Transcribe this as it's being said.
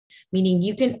meaning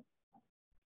you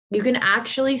can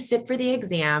actually sit for the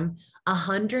exam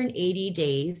 180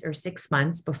 days or 6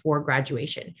 months before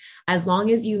graduation, as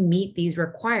long as you meet these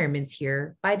requirements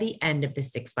here by the end of the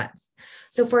 6 months.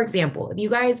 So for example, if you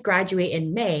guys graduate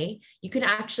in May, you can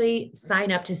actually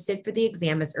sign up to sit for the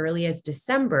exam as early as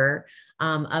December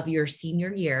of your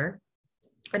senior year.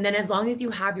 And then as long as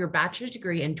you have your bachelor's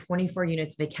degree in 24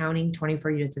 units of accounting, 24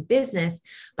 units of business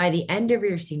by the end of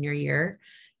your senior year,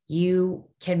 you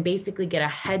can basically get a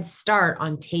head start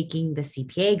on taking the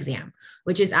CPA exam,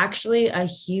 which is actually a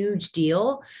huge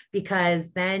deal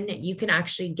because then you can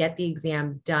actually get the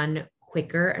exam done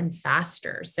quicker and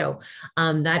faster. So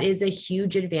that is a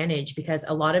huge advantage because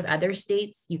a lot of other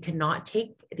states, you cannot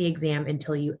take the exam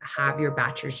until you have your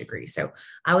bachelor's degree. So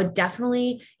I would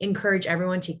definitely encourage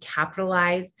everyone to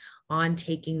capitalize on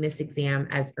taking this exam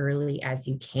as early as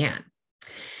you can.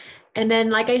 And then,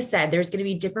 like I said, there's going to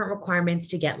be different requirements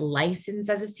to get licensed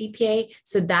as a CPA.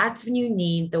 So that's when you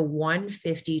need the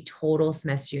 150 total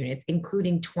semester units,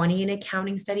 including 20 in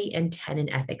accounting study and 10 in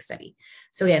ethics study.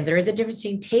 So again, there is a difference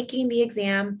between taking the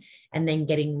exam and then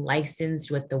getting licensed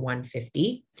with the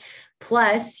 150.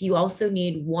 Plus, you also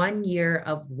need 1 year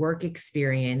of work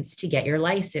experience to get your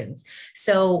license.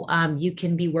 So you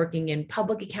can be working in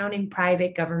public accounting,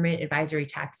 private, government, advisory,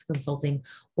 tax, consulting,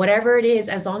 whatever it is,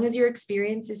 as long as your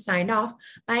experience is signed off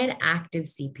by an active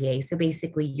CPA. So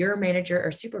basically, your manager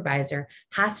or supervisor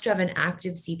has to have an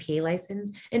active CPA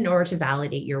license in order to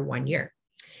validate your 1 year.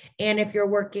 And if you're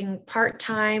working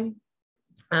part-time,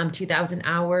 2,000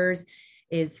 hours,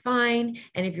 is fine.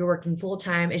 And if you're working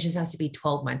full-time, it just has to be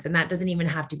 12 months. And that doesn't even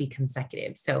have to be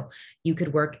consecutive. So you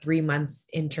could work 3 months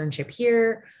internship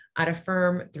here at a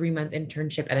firm, 3 month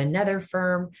internship at another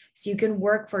firm. So you can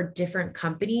work for different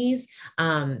companies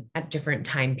at different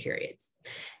time periods.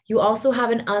 You also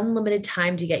have an unlimited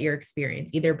time to get your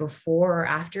experience, either before or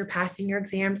after passing your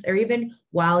exams, or even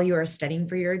while you are studying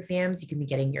for your exams, you can be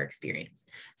getting your experience.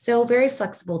 So very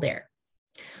flexible there.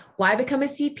 Why become a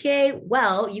CPA?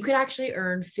 Well, you could actually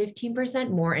earn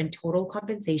 15% more in total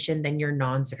compensation than your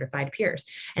non-certified peers.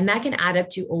 And that can add up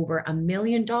to over $1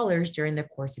 million during the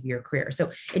course of your career. So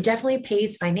it definitely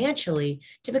pays financially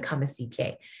to become a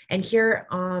CPA. And here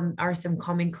are some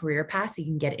common career paths you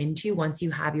can get into once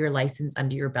you have your license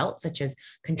under your belt, such as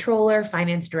controller,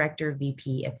 finance director,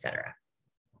 VP, etc.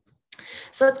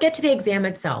 So let's get to the exam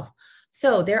itself.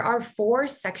 So there are 4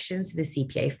 sections to the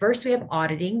CPA. First, we have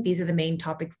auditing. These are the main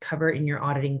topics covered in your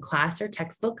auditing class or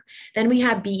textbook. Then we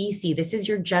have BEC. This is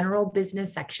your general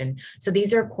business section. So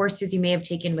these are courses you may have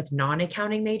taken with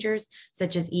non-accounting majors,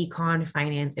 such as econ,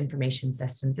 finance, information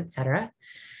systems, etc.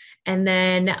 And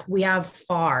then we have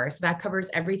FAR. So that covers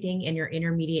everything in your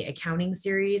intermediate accounting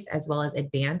series, as well as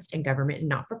advanced and government and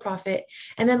not-for-profit.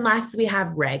 And then lastly, we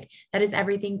have REG. That is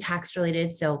everything tax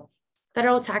related. So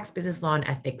federal tax, business law, and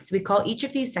ethics. We call each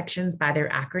of these sections by their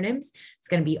acronyms. It's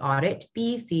going to be audit,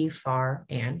 BEC, FAR,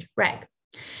 and REG.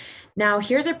 Now,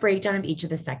 here's a breakdown of each of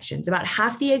the sections. About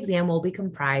half the exam will be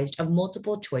comprised of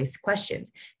multiple choice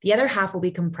questions. The other half will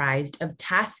be comprised of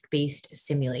task-based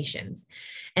simulations.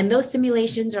 And those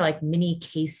simulations are like mini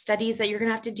case studies that you're going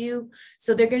to have to do.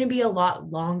 So they're going to be a lot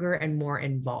longer and more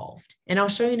involved. And I'll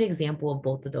show you an example of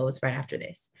both of those right after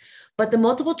this. But the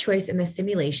multiple choice and the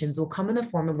simulations will come in the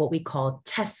form of what we call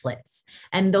testlets.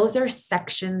 And those are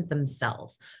sections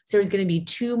themselves. So there's going to be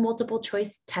 2 multiple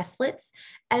choice testlets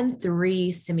and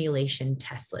 3 simulation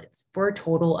testlets for a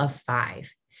total of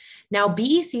 5. Now,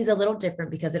 BEC is a little different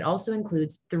because it also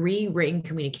includes 3 written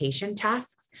communication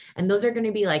tasks. And those are going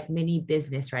to be like mini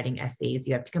business writing essays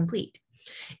you have to complete.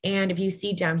 And if you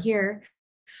see down here,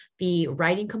 the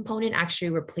writing component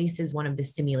actually replaces one of the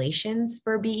simulations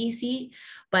for BEC,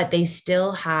 but they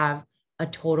still have a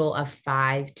total of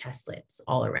 5 testlets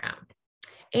all around.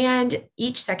 And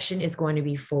each section is going to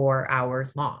be 4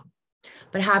 hours long.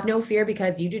 But have no fear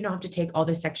because you do not have to take all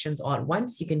the sections all at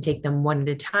once. You can take them one at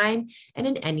a time and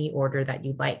in any order that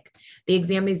you'd like. The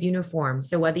exam is uniform.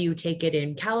 So whether you take it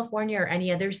in California or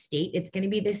any other state, it's going to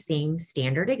be the same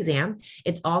standard exam.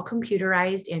 It's all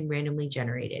computerized and randomly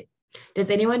generated.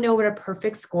 Does anyone know what a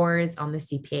perfect score is on the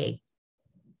CPA? You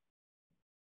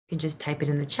can just type it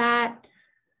in the chat.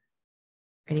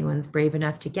 Anyone's brave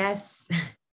enough to guess?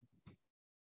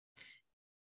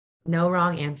 No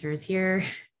wrong answers here.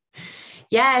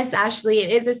 Yes, Ashley, it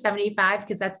is a 75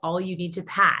 because that's all you need to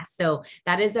pass. So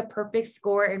that is a perfect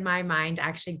score in my mind. I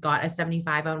actually got a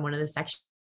 75 on one of the sections.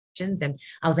 And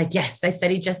I was like, yes, I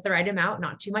studied just the right amount,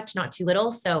 not too much, not too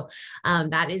little. So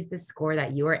that is the score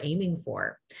that you are aiming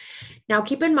for. Now,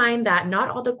 keep in mind that not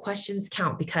all the questions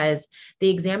count because the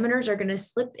examiners are going to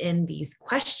slip in these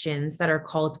questions that are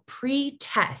called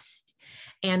pre-test.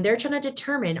 And they're trying to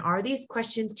determine, are these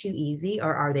questions too easy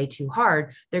or are they too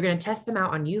hard? They're going to test them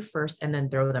out on you first and then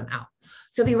throw them out.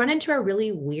 So if you run into a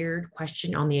really weird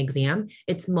question on the exam,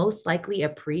 it's most likely a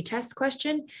pre-test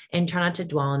question, and try not to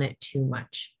dwell on it too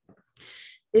much.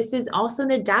 This is also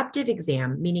an adaptive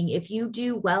exam, meaning if you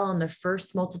do well on the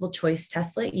first multiple choice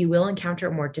testlet, you will encounter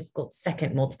a more difficult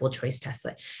second multiple choice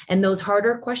testlet. And those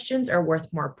harder questions are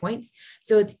worth more points.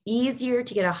 So it's easier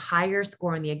to get a higher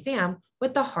score on the exam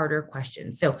with the harder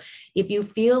questions. So if you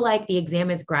feel like the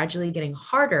exam is gradually getting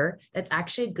harder, that's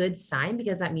actually a good sign,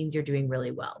 because that means you're doing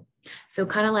really well. So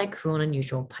kind of like cruel and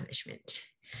unusual punishment.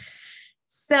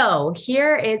 So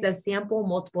here is a sample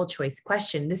multiple choice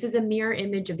question. This is a mirror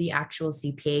image of the actual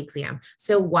CPA exam.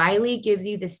 So Wiley gives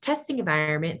you this testing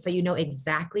environment so you know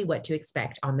exactly what to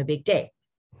expect on the big day.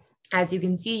 As you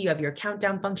can see, you have your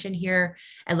countdown function here,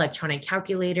 electronic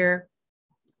calculator.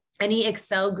 Any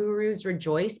Excel gurus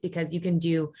rejoice, because you can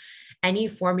do any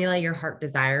formula your heart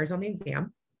desires on the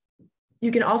exam.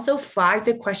 You can also flag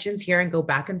the questions here and go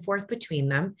back and forth between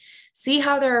them. See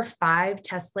how there are 5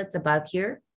 testlets above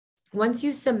here? Once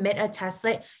you submit a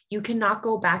testlet, you cannot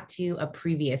go back to a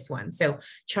previous one. So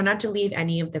try not to leave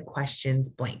any of the questions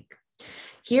blank.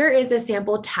 Here is a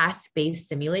sample task-based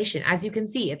simulation. As you can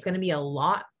see, it's going to be a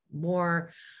lot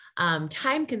more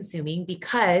time consuming,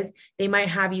 because they might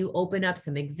have you open up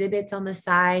some exhibits on the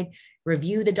side,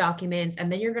 review the documents, and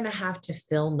then you're going to have to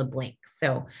fill in the blanks.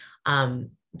 So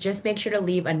just make sure to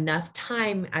leave enough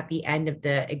time at the end of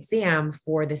the exam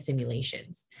for the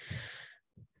simulations.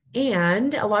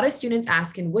 And a lot of students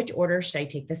ask, in which order should I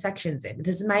take the sections in?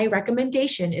 This is my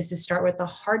recommendation, is to start with the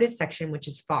hardest section, which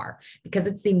is FAR, because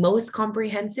it's the most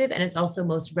comprehensive and it's also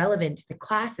most relevant to the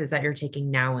classes that you're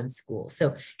taking now in school.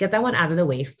 So get that one out of the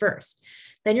way first.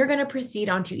 Then you're going to proceed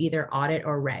on to either audit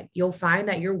or reg. You'll find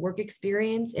that your work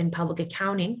experience in public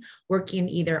accounting, working in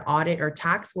either audit or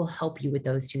tax, will help you with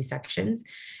those 2 sections.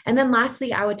 And then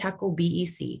lastly, I would tackle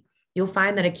BEC. You'll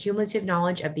find that a cumulative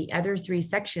knowledge of the other 3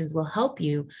 sections will help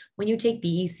you when you take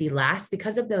BEC last,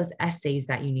 because of those essays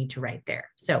that you need to write there.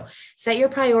 So set your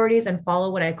priorities and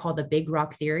follow what I call the big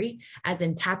rock theory, as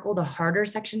in tackle the harder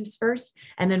sections first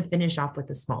and then finish off with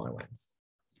the smaller ones.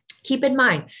 Keep in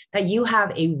mind that you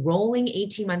have a rolling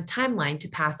 18-month timeline to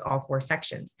pass all 4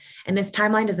 sections. And this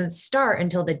timeline doesn't start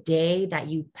until the day that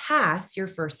you pass your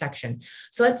first section.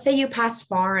 So let's say you pass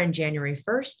FAR on January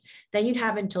 1st, then you'd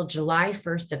have until July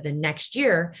 1st of the next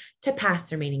year to pass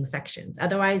the remaining sections.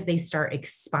 Otherwise, they start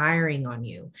expiring on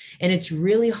you. And it's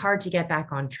really hard to get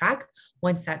back on track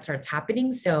once that starts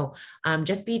happening. So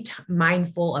just be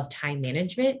mindful of time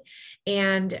management.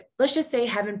 And let's just say,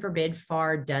 heaven forbid,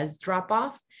 FAR does drop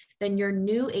off, then your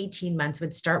new 18 months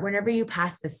would start whenever you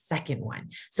pass the second one.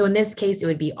 So in this case, it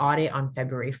would be audit on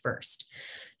February 1st.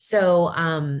 So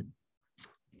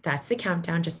that's the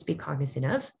countdown, just to be cognizant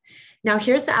of. Now,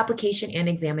 here's the application and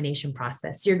examination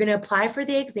process. So you're going to apply for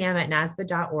the exam at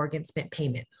NASBA.org and submit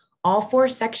payment. All 4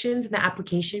 sections in the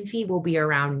application fee will be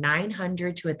around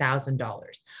 $900 to $1,000,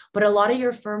 but a lot of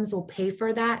your firms will pay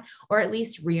for that, or at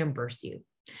least reimburse you.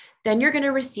 Then you're going to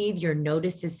receive your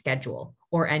notice to schedule,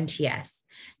 or NTS.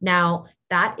 Now,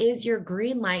 that is your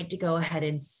green light to go ahead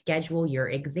and schedule your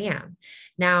exam.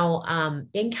 Now,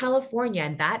 in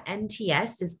California, that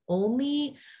NTS is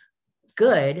only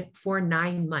good for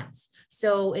 9 months.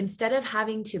 So instead of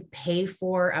having to pay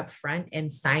for upfront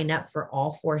and sign up for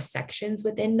all 4 sections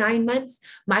within 9 months,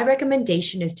 my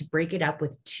recommendation is to break it up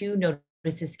with 2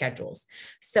 notices schedules.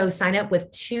 So sign up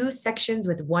with 2 sections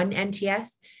with 1 NTS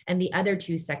and the other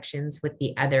 2 sections with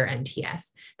the other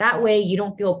NTS. That way you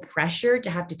don't feel pressured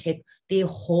to have to take the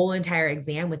whole entire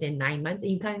exam within 9 months,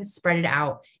 and you kind of spread it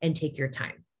out and take your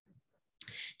time.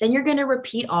 Then you're going to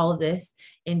repeat all of this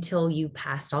until you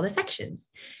passed all the sections.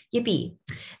 Yippee.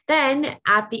 Then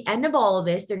at the end of all of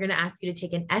this, they're going to ask you to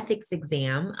take an ethics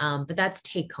exam, but that's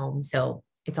take home. So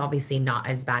it's obviously not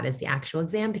as bad as the actual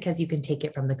exam, because you can take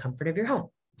it from the comfort of your home.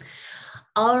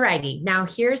 Alrighty, now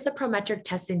here's the Prometric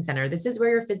Testing Center. This is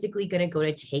where you're physically going to go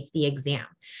to take the exam.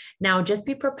 Now, just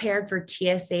be prepared for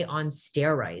TSA on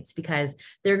steroids, because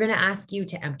they're going to ask you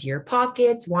to empty your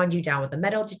pockets, wand you down with a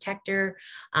metal detector.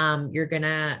 You're going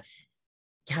to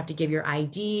have to give your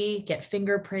ID, get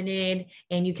fingerprinted,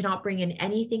 and you cannot bring in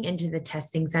anything into the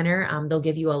testing center. They'll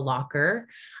give you a locker.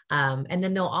 And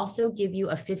then they'll also give you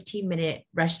a 15-minute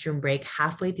restroom break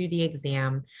halfway through the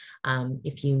exam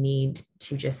if you need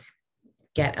to just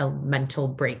get a mental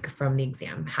break from the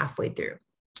exam halfway through.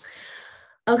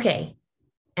 Okay,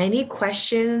 any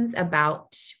questions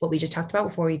about what we just talked about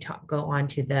before we go on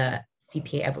to the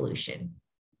CPA evolution?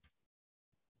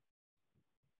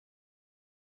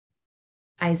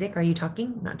 Isaac, are you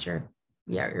talking? I'm not sure.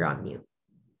 Yeah, you're on mute.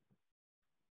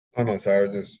 Oh no, sorry,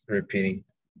 I was just repeating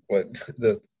what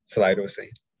the slide was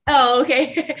saying. Oh,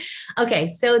 okay. Okay.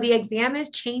 So the exam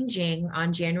is changing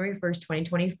on January 1st,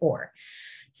 2024.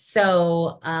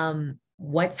 So,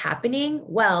 what's happening?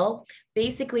 Well,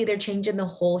 basically, they're changing the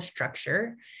whole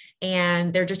structure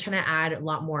and they're just trying to add a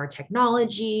lot more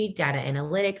technology, data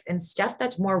analytics, and stuff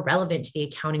that's more relevant to the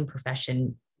accounting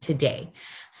profession today.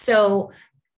 So,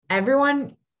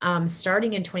 everyone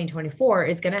starting in 2024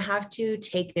 is going to have to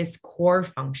take this core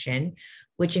function,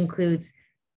 which includes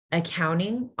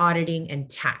accounting, auditing, and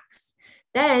tax.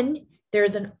 Then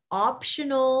there's an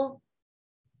optional,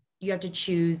 you have to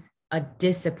choose a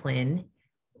discipline,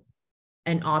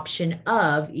 an option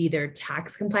of either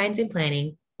tax compliance and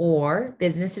planning or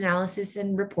business analysis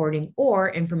and reporting or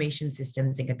information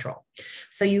systems and control.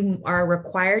 So you are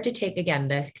required to take, again,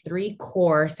 the 3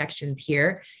 core sections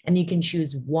here, and you can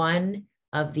choose one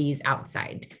of these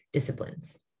outside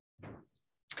disciplines.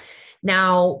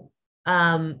 Now,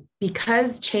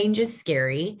 because change is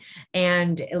scary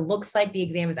and it looks like the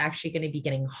exam is actually going to be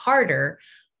getting harder,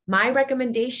 my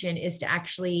recommendation is to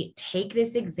actually take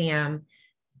this exam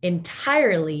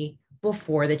entirely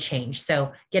before the change.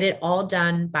 So get it all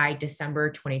done by December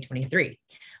 2023.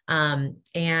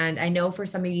 And I know for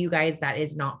some of you guys that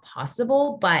is not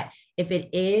possible, but if it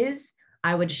is,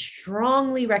 I would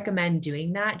strongly recommend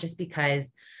doing that just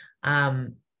because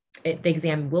the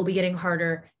exam will be getting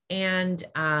harder and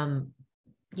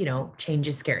change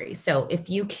is scary. So if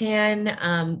you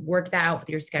can work that out with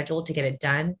your schedule to get it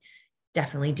done,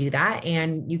 definitely do that.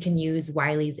 And you can use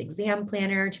Wiley's exam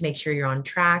planner to make sure you're on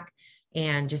track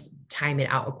and just time it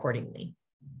out accordingly.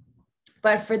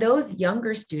 But for those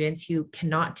younger students who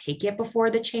cannot take it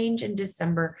before the change in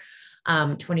December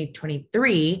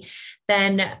 2023,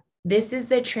 then this is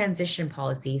the transition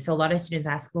policy. So a lot of students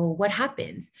ask, well, what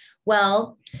happens?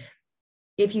 Well,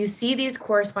 if you see these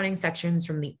corresponding sections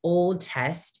from the old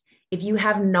test, if you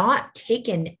have not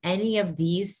taken any of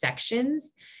these sections,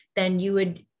 then you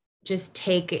would just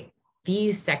take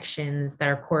these sections that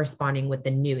are corresponding with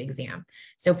the new exam.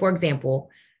 So for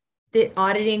example, the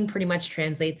auditing pretty much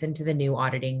translates into the new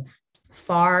auditing.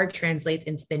 FAR translates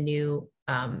into the new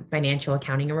financial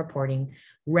accounting and reporting.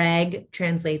 Reg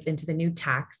translates into the new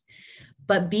tax.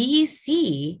 But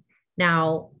BEC,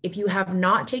 now, if you have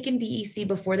not taken BEC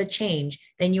before the change,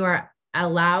 then you are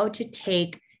allowed to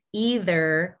take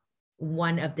either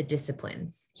one of the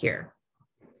disciplines here.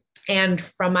 And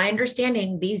from my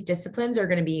understanding, these disciplines are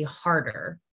going to be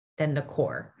harder than the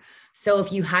core. So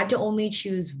if you had to only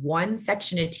choose one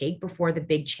section to take before the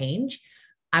big change,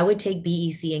 I would take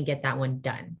BEC and get that one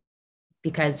done.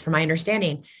 Because from my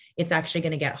understanding, it's actually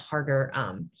going to get harder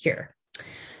here.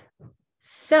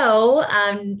 So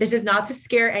this is not to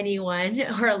scare anyone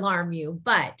or alarm you,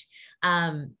 but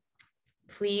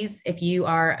please, if you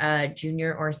are a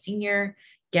junior or senior,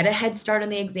 get a head start on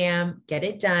the exam, get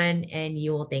it done, and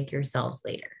you will thank yourselves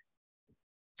later.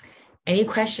 Any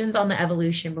questions on the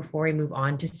evolution before we move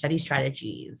on to study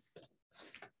strategies?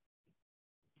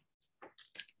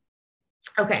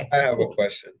 Okay. I have a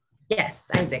question. Yes,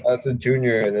 Isaac. As a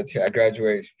junior, I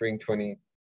graduate spring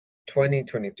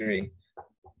 2023.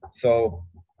 So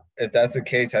if that's the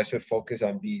case, I should focus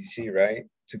on BEC, right?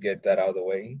 To get that out of the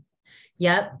way.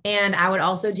 Yep. And I would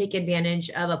also take advantage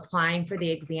of applying for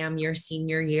the exam your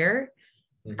senior year,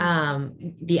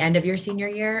 the end of your senior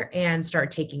year, and start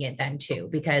taking it then too,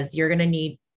 because you're going to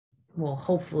need, well,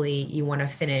 hopefully you want to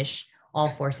finish all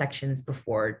 4 sections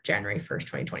before January 1st,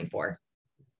 2024.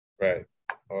 Right.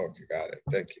 Okay, got it.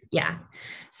 Thank you. Yeah.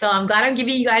 So I'm glad I'm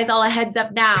giving you guys all a heads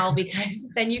up now because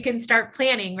then you can start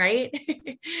planning, right?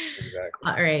 Exactly.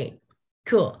 All right,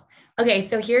 cool. Okay,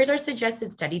 so here's our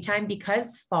suggested study time.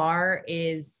 Because FAR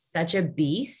is such a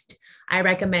beast, I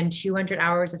recommend 200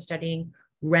 hours of studying.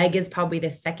 Reg is probably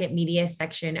the second meatiest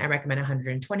section. I recommend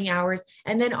 120 hours.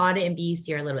 And then audit and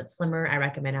BEC are a little bit slimmer. I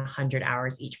recommend 100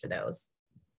 hours each for those.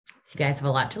 So you guys have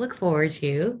a lot to look forward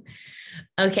to.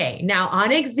 Okay, now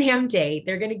on exam day,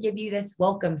 they're going to give you this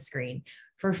welcome screen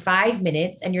for 5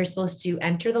 minutes, and you're supposed to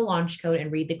enter the launch code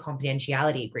and read the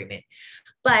confidentiality agreement.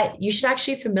 But you should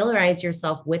actually familiarize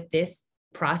yourself with this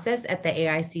process at the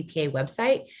AI CPA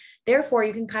website. Therefore,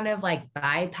 you can kind of like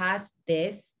bypass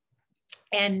this.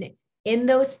 And in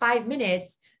those 5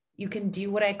 minutes, you can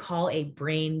do what I call a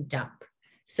brain dump.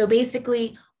 So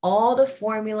basically, all the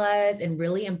formulas and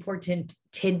really important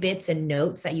tidbits and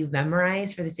notes that you've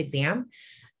memorized for this exam,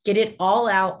 get it all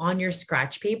out on your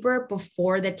scratch paper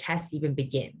before the test even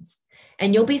begins.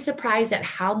 And you'll be surprised at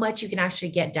how much you can actually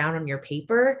get down on your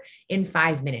paper in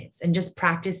 5 minutes. And just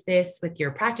practice this with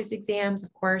your practice exams,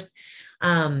 of course.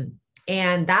 And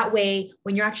And that way,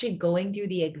 when you're actually going through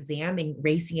the exam and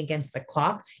racing against the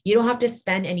clock, you don't have to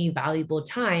spend any valuable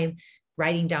time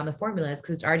writing down the formulas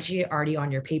because it's already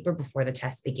on your paper before the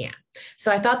test began.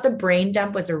 So I thought the brain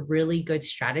dump was a really good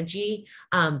strategy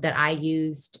that I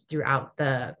used throughout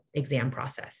the exam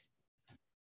process.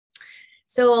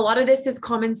 So a lot of this is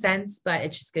common sense, but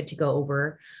it's just good to go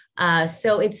over.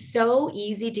 So it's so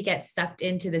easy to get sucked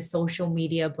into the social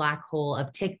media black hole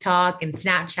of TikTok and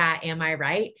Snapchat. Am I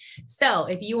right? So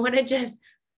if you want to just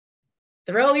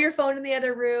throw your phone in the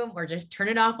other room or just turn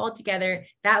it off altogether,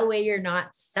 that way you're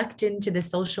not sucked into the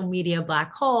social media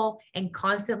black hole and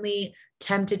constantly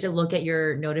tempted to look at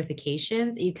your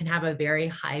notifications. You can have a very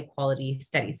high quality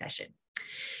study session.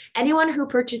 Anyone who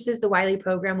purchases the Wiley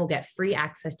program will get free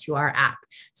access to our app.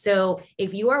 So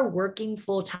if you are working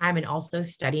full-time and also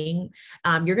studying,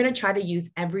 you're going to try to use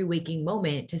every waking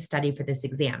moment to study for this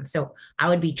exam. So I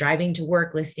would be driving to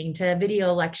work, listening to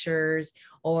video lectures,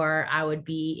 or I would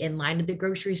be in line at the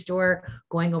grocery store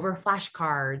going over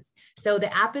flashcards. So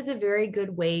the app is a very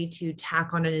good way to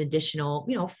tack on an additional,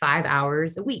 5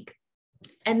 hours a week.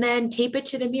 And then tape it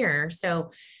to the mirror.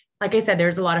 So like I said,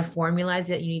 there's a lot of formulas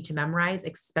that you need to memorize,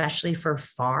 especially for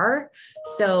FAR.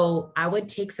 So I would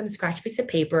take some scratch piece of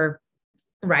paper,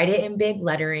 write it in big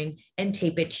lettering, and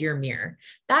tape it to your mirror.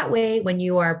 That way, when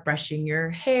you are brushing your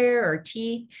hair or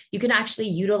teeth, you can actually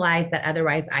utilize that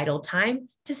otherwise idle time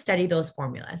to study those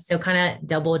formulas. So kind of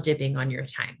double dipping on your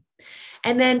time.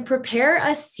 And then prepare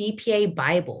a CPA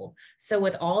Bible. So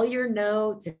with all your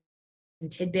notes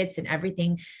and tidbits and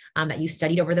everything that you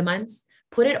studied over the months,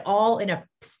 put it all in a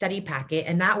study packet.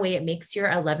 And that way it makes your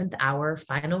 11th hour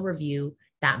final review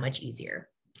that much easier.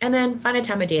 And then find a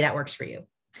time of day that works for you.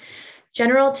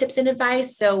 General tips and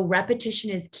advice. So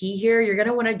repetition is key here. You're going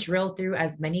to want to drill through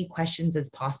as many questions as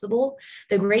possible.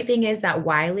 The great thing is that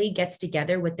Wiley gets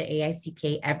together with the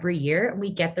AICPA every year and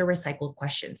we get the recycled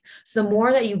questions. So the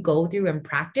more that you go through and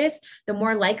practice, the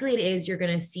more likely it is you're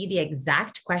going to see the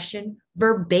exact question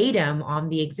verbatim on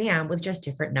the exam with just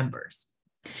different numbers.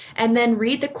 And then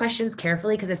read the questions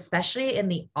carefully because especially in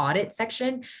the audit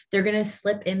section, they're going to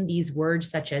slip in these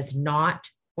words such as not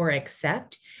or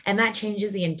accept, and that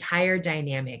changes the entire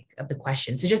dynamic of the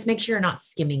question. So just make sure you're not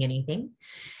skimming anything.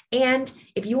 And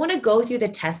if you want to go through the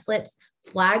testlets,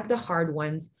 flag the hard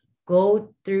ones,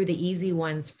 go through the easy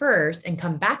ones first and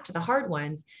come back to the hard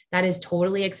ones. That is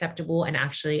totally acceptable and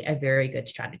actually a very good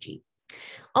strategy.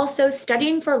 Also,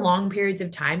 studying for long periods of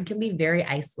time can be very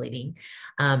isolating.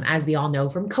 As we all know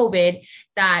from COVID,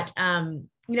 that,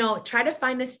 try to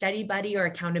find a study buddy or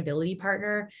accountability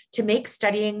partner to make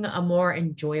studying a more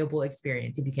enjoyable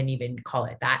experience, if you can even call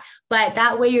it that. But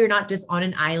that way you're not just on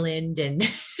an island and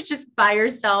just by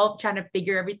yourself trying to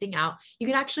figure everything out. You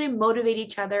can actually motivate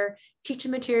each other, teach the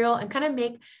material, and kind of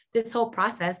make this whole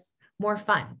process more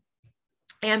fun.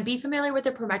 And be familiar with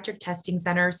the Prometric Testing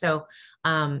Center. So,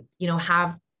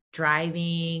 have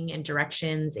driving and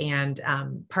directions and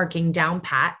parking down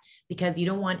pat because you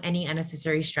don't want any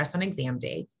unnecessary stress on exam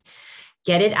day.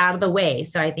 Get it out of the way.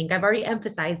 So I think I've already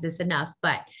emphasized this enough,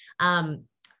 but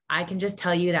I can just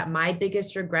tell you that my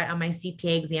biggest regret on my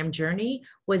CPA exam journey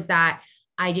was that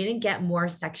I didn't get more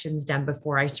sections done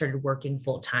before I started working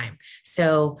full time.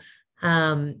 So,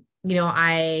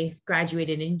 I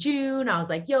graduated in June. I was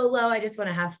like, YOLO, I just want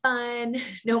to have fun,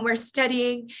 no more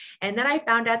studying. And then I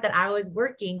found out that I was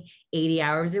working 80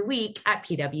 hours a week at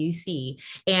PwC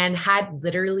and had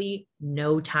literally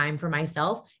no time for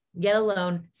myself, let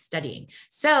alone studying.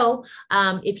 So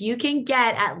if you can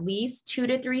get at least 2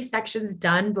 to 3 sections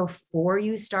done before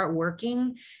you start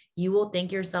working, you will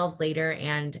thank yourselves later.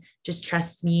 And just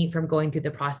trust me, from going through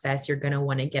the process, you're going to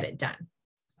want to get it done.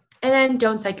 And then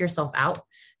don't psych yourself out.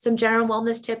 Some general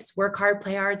wellness tips: work hard,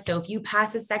 play hard. So if you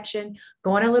pass a section,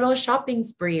 go on a little shopping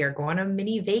spree or go on a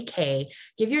mini vacay.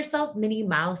 Give yourselves mini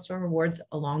milestone rewards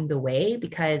along the way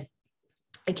because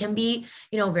it can be,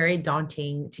 very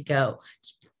daunting to go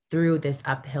through this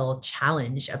uphill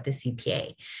challenge of the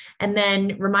CPA. And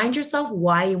then remind yourself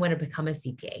why you want to become a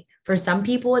CPA. For some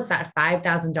people, it's that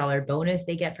 $5,000 bonus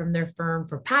they get from their firm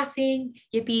for passing,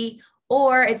 yippee,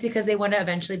 or it's because they want to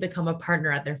eventually become a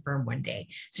partner at their firm one day.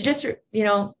 So just,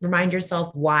 remind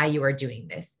yourself why you are doing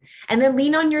this. And then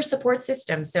lean on your support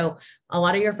system. So a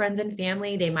lot of your friends and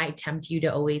family, they might tempt you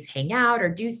to always hang out or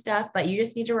do stuff, but you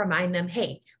just need to remind them,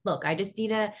 hey, look, I just need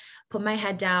to put my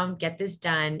head down, get this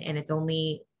done. And it's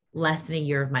only less than a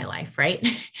year of my life, right?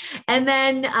 And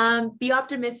then be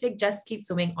optimistic, just keep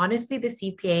swimming. Honestly, the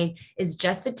CPA is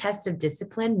just a test of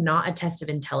discipline, not a test of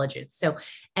intelligence. So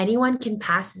anyone can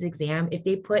pass this exam if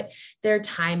they put their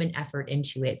time and effort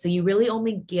into it. So you really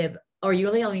only give or you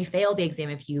really only fail the exam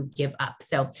if you give up.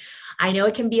 So I know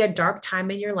it can be a dark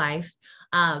time in your life,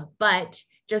 but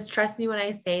just trust me when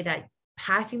I say that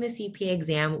passing the CPA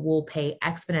exam will pay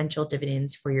exponential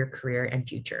dividends for your career and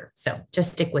future. So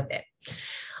just stick with it.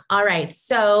 All right,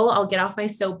 so I'll get off my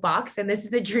soapbox, and this is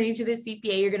the journey to the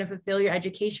CPA. You're going to fulfill your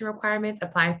education requirements,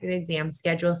 apply for the exam,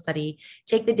 schedule, study,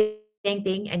 take the dang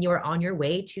thing, and you are on your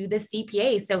way to the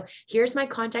CPA. So here's my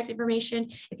contact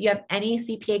information. If you have any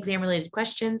CPA exam related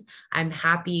questions, I'm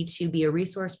happy to be a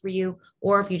resource for you.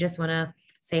 Or if you just want to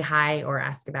say hi or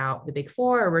ask about the Big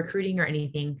Four or recruiting or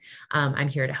anything, I'm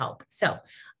here to help. So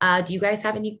do you guys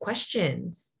have any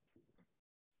questions?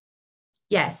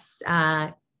 Yes.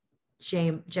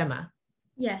 Gemma.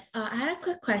 Yes, I had a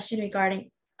quick question regarding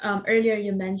earlier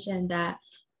you mentioned that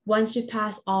once you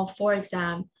pass all 4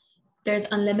 exams, there's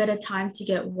unlimited time to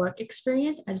get work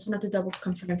experience. I just wanted to double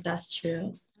confirm if that's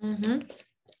true. Mm-hmm.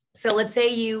 So let's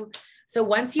say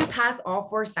once you pass all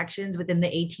 4 sections within the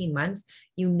 18 months,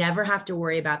 you never have to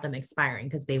worry about them expiring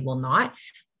because they will not.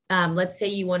 Let's say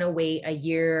you want to wait a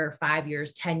year, 5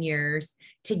 years, 10 years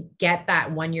to get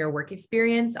that 1 year work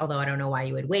experience, although I don't know why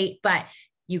you would wait, but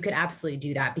you could absolutely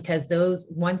do that because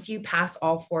once you pass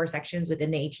all 4 sections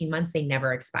within the 18 months, they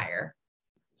never expire.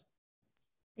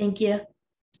 Thank you.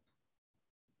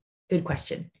 Good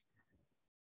question.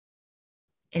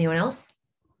 Anyone else?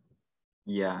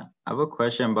 Yeah, I have a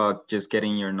question about just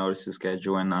getting your notice to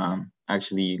schedule and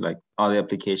actually like all the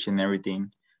application and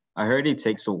everything. I heard it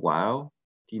takes a while.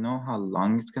 Do you know how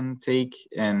long it's gonna take?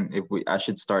 And I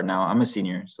should start now. I'm a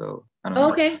senior, so I don't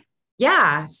know. Okay.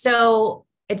 Yeah. So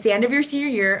it's the end of your senior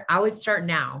year. I would start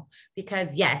now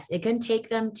because yes, it can take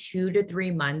them 2 to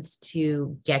 3 months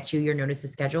to get you your notice to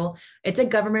schedule. It's a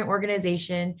government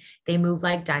organization. They move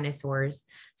like dinosaurs.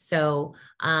 So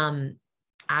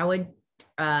I would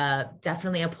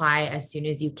definitely apply as soon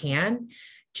as you can.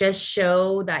 Just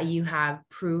show that you have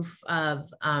proof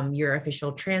of your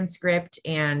official transcript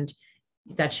and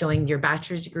that's showing your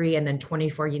bachelor's degree and then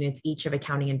 24 units each of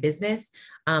accounting and business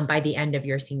by the end of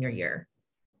your senior year.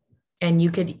 And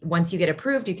you could, once you get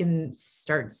approved, you can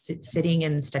start sitting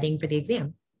and studying for the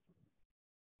exam.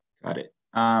 Got it.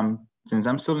 Since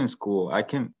I'm still in school, I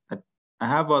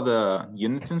have all the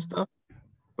units and stuff,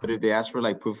 but if they ask for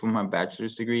like proof of my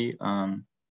bachelor's degree, can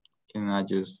I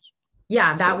just?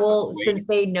 Yeah, that will, since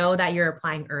they know that you're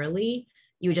applying early,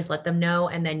 you would just let them know.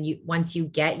 And then once you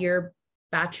get your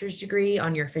bachelor's degree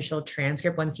on your official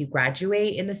transcript, once you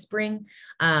graduate in the spring,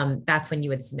 that's when you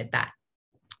would submit that.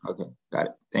 Okay, got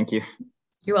it. Thank you.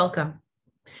 You're welcome.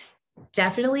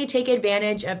 Definitely take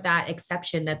advantage of that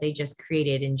exception that they just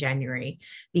created in January,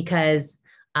 because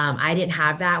I didn't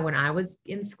have that when I was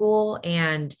in school,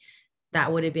 and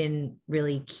that would have been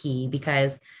really key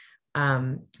because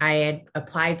I had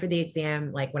applied for the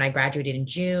exam like when I graduated in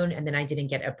June, and then I didn't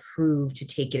get approved to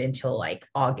take it until like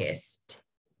August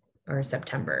or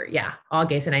September. Yeah,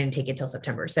 August, and I didn't take it till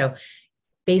September. So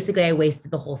basically I wasted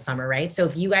the whole summer, right? So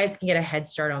if you guys can get a head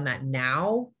start on that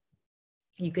now,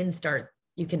 you can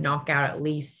knock out at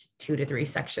least 2 to 3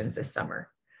 sections this summer.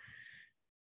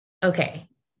 Okay,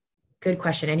 good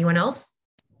question. Anyone else?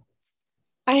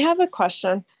 I have a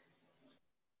question.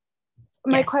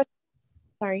 Yes.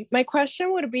 My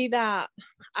question would be that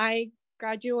I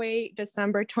graduate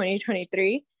December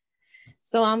 2023.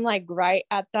 So I'm like right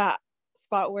at that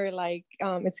spot where like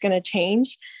it's gonna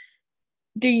change.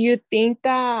 Do you think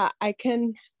that I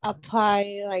can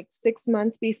apply like 6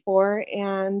 months before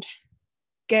and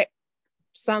get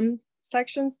some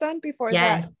sections done before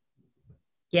that?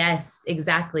 Yes,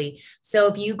 exactly. So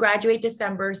if you graduate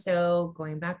December, so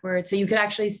going backwards, so you could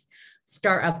actually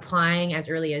start applying as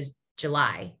early as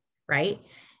July, right?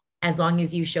 As long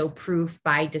as you show proof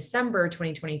by December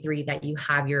 2023 that you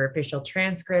have your official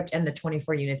transcript and the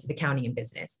 24 units of accounting and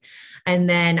business. And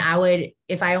then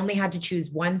if I only had to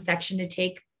choose one section to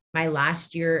take my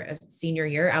last year of senior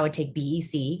year, I would take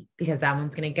BEC because that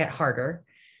one's going to get harder.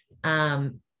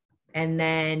 And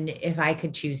then if I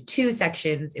could choose 2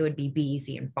 sections, it would be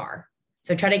BEC and FAR.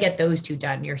 So try to get those 2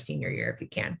 done your senior year if you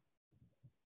can.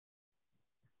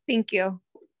 Thank you.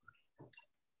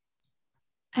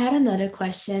 I had another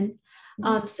question.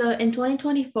 So in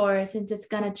 2024, since it's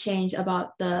gonna change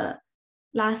about the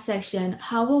last section,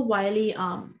 how will Wiley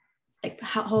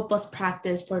help us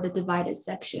practice for the divided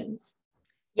sections?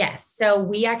 Yes, so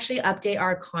we actually update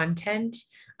our content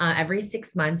every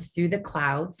 6 months through the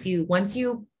cloud. So once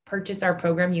you purchase our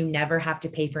program, you never have to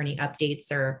pay for any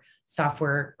updates or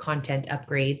software content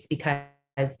upgrades because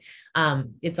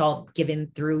it's all given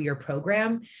through your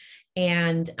program.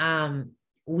 And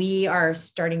we are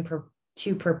starting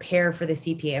to prepare for the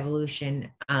CPA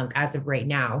evolution as of right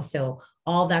now. So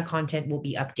all that content will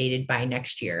be updated by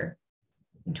next year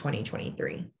in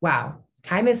 2023. Wow.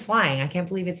 Time is flying. I can't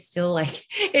believe it's still like,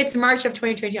 it's March of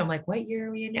 2022. I'm like, what year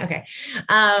are we in? Okay.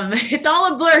 It's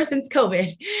all a blur since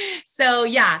COVID. So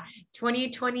yeah,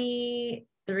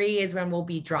 2023 is when we'll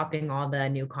be dropping all the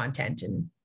new content and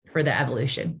for the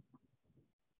evolution.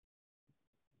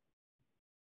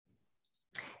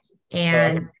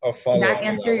 And did that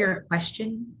answer your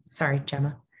question? Sorry,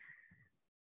 Gemma.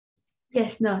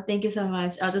 Yes, no, thank you so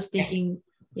much. I was just thinking,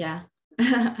 yeah,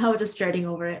 I was just dreading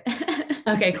over it.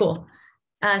 Okay, cool.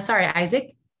 Sorry,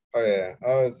 Isaac. Oh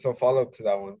yeah. So follow up to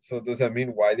that one. So does that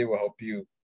mean Wiley will help you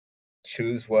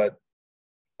choose what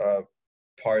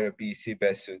part of BC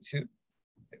best suits you?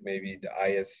 Maybe the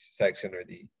IS section or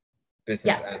the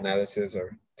business analysis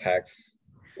or tax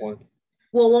one?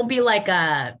 Well, it won't be like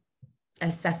a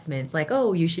assessments like,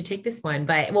 oh, you should take this one,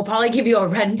 but we'll probably give you a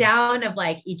rundown of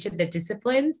like each of the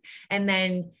disciplines. And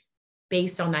then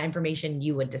based on that information,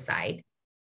 you would decide.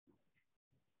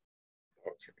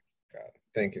 Okay, got it.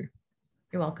 Thank you.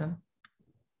 You're welcome.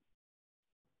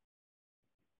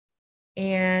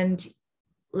 And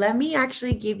let me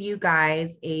actually give you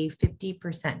guys a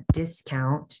 50%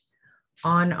 discount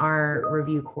on our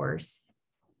review course.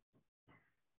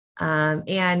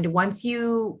 And once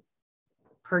you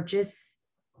purchase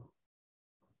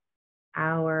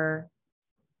our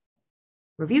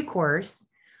review course,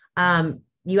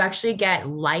 you actually get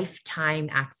lifetime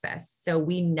access. So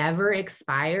we never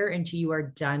expire until you are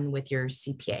done with your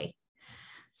CPA.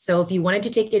 So if you wanted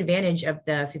to take advantage of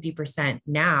the 50%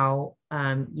 now,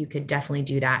 you could definitely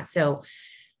do that. So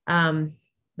let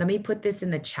me put this in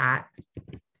the chat.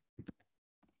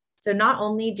 So not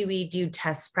only do we do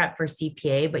test prep for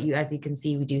CPA, but as you can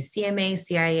see, we do CMA,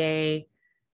 CIA,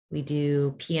 we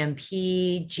do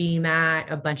PMP, GMAT,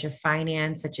 a bunch of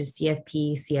finance, such as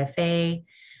CFP, CFA.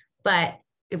 But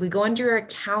if we go under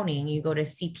accounting, you go to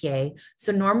CPA.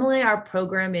 So normally our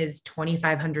program is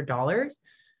 $2,500,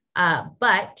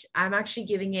 but I'm actually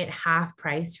giving it half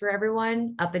price for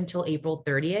everyone up until April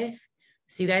 30th.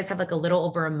 So you guys have like a little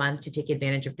over a month to take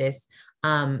advantage of this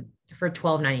for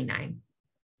 $12.99.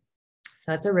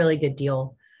 So that's a really good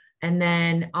deal. And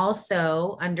then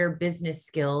also under business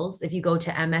skills, if you go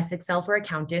to MS Excel for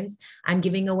accountants, I'm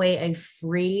giving away a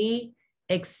free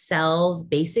Excel's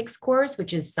basics course,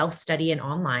 which is self-study and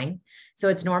online. So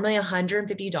it's normally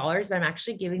 $150, but I'm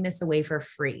actually giving this away for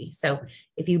free. So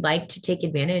if you'd like to take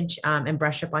advantage and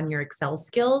brush up on your Excel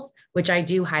skills, which I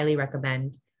do highly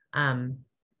recommend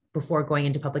before going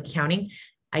into public accounting,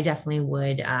 I definitely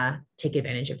would take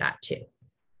advantage of that too.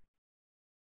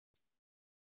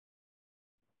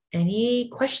 Any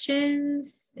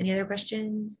questions? Any other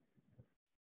questions?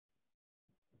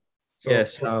 So,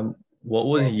 yes. What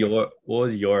was your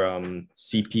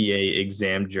CPA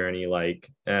exam journey like?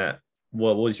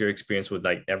 What was your experience with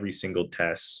like every single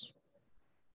test?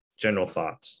 General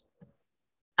thoughts.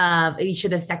 Each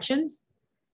of the sections?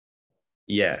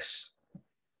 Yes.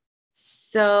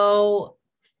 So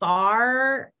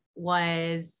FAR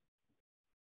was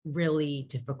really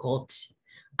difficult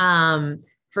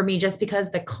for me, just because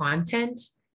the content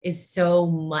is so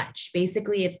much.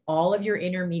 Basically, it's all of your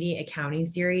intermediate accounting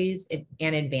series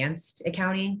and advanced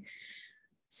accounting.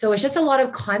 So it's just a lot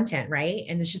of content, right?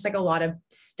 And it's just like a lot of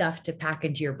stuff to pack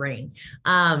into your brain.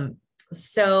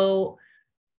 So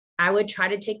I would try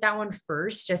to take that one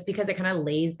first, just because it kind of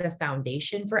lays the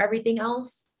foundation for everything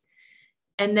else.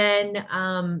 And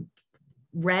then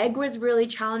reg was really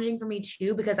challenging for me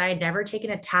too, because I had never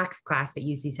taken a tax class at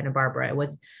UC Santa Barbara. It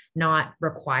was not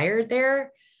required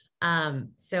there.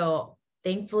 So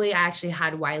thankfully I actually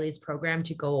had Wiley's program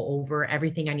to go over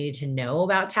everything I needed to know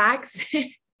about tax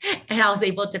and I was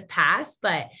able to pass.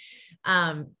 But,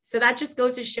 so that just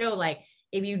goes to show, like,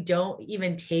 if you don't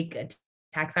even take a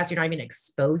tax class, you're not even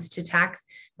exposed to tax,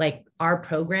 like our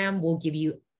program will give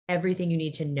you everything you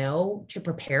need to know to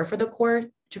prepare for the course,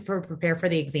 prepare for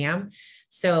the exam.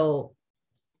 So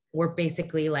we're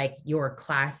basically like your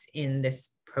class in this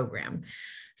program.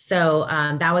 So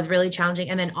that was really challenging.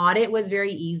 And then audit was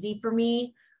very easy for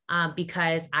me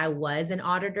because I was an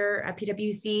auditor at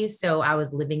PwC. So I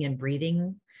was living and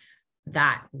breathing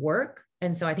that work.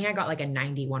 And so I think I got like a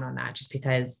 91 on that, just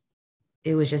because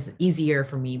it was just easier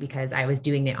for me because I was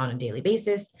doing it on a daily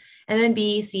basis. And then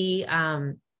BEC,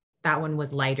 that one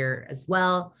was lighter as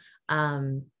well,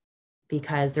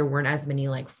 because there weren't as many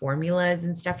like formulas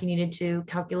and stuff you needed to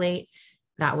calculate.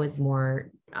 That was more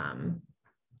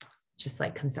just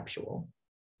like conceptual,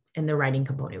 and the writing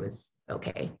component was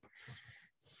okay.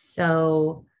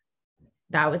 So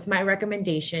that was my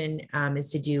recommendation,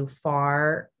 is to do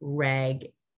FAR,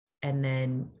 reg, and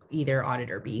then either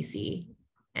audit or BEC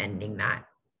ending that.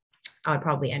 I would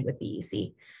probably end with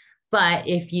BEC. But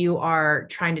if you are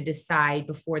trying to decide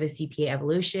before the CPA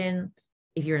evolution,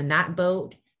 if you're in that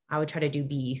boat, I would try to do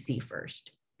BEC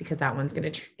first, because that one's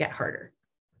going to get harder.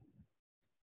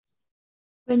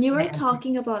 When you were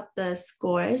talking about the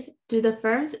scores, do the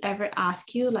firms ever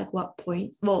ask you like what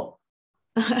points? Well,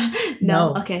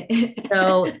 no. Okay.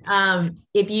 So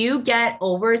if you get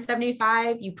over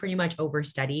 75, you pretty much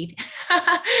overstudied.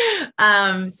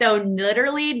 So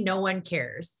literally no one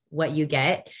cares what you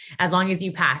get as long as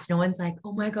you pass. No one's like,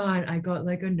 oh my God, I got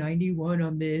like a 91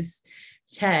 on this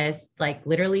test. Like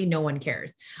literally no one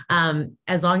cares.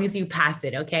 As long as you pass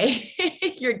it, okay,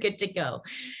 you're good to go.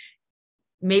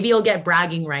 Maybe you'll get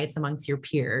bragging rights amongst your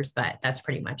peers, but that's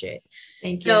pretty much it.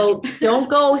 So don't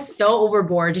go so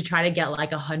overboard to try to get like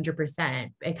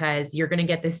 100%, because you're going to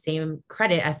get the same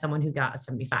credit as someone who got a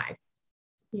 75.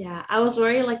 Yeah, I was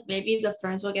worried like maybe the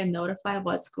firms will get notified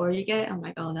what score you get. I'm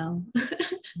like, oh no.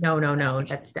 No,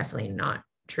 that's definitely not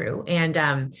true.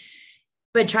 And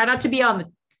but try not to be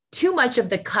on too much of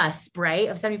the cusp, right,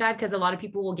 of 75, because a lot of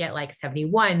people will get like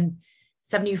 71.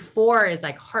 74 is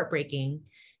like heartbreaking,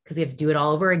 because you have to do it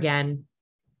all over again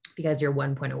because you're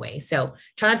 1 point away. So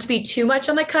try not to be too much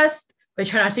on the cusp, but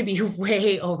try not to be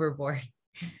way overboard.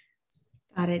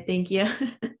 Got it. Thank you.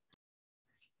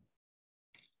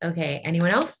 Okay.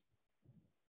 Anyone else?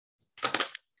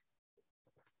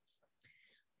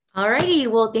 All righty.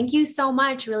 Well, thank you so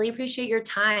much. Really appreciate your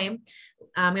time.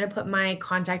 I'm going to put my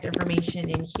contact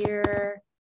information in here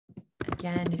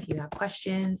again, if you have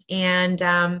questions. And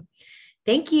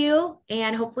thank you.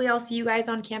 And hopefully I'll see you guys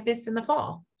on campus in the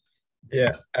fall.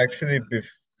 Yeah, actually,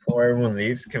 before everyone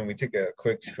leaves, can we take a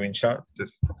quick screenshot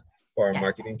just for our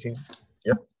marketing team?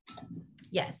 Yep.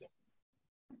 Yes.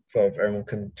 So if everyone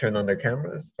can turn on their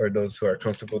cameras, or those who are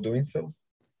comfortable doing so.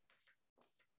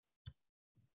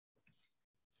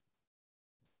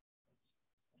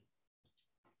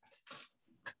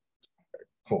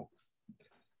 Cool.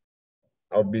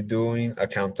 I'll be doing a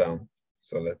countdown.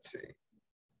 So let's see.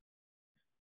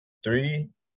 3,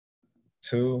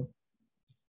 2,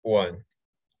 1.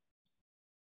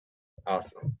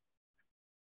 Awesome.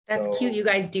 That's cute. You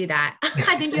guys do that.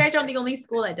 I think you guys are the only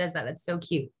school that does that. That's so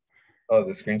cute. Oh,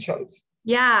 the screenshots?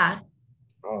 Yeah.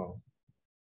 Oh,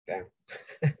 damn.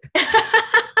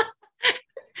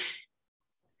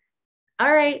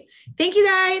 All right. Thank you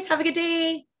guys. Have a good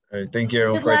day. All right. Thank you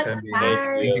everyone for attending.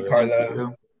 Bye. Thank you,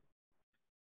 Carla.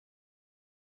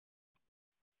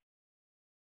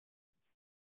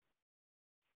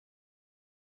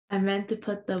 I meant to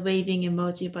put the waving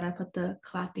emoji, but I put the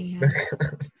clapping hand.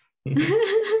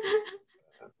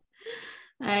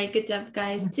 All right, good job,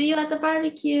 guys. See you at the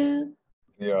barbecue.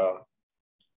 Yeah.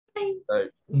 Bye. All right.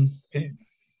 Peace.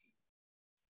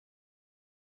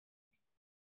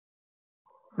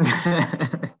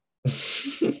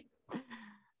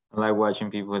 I like watching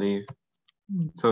people leave. So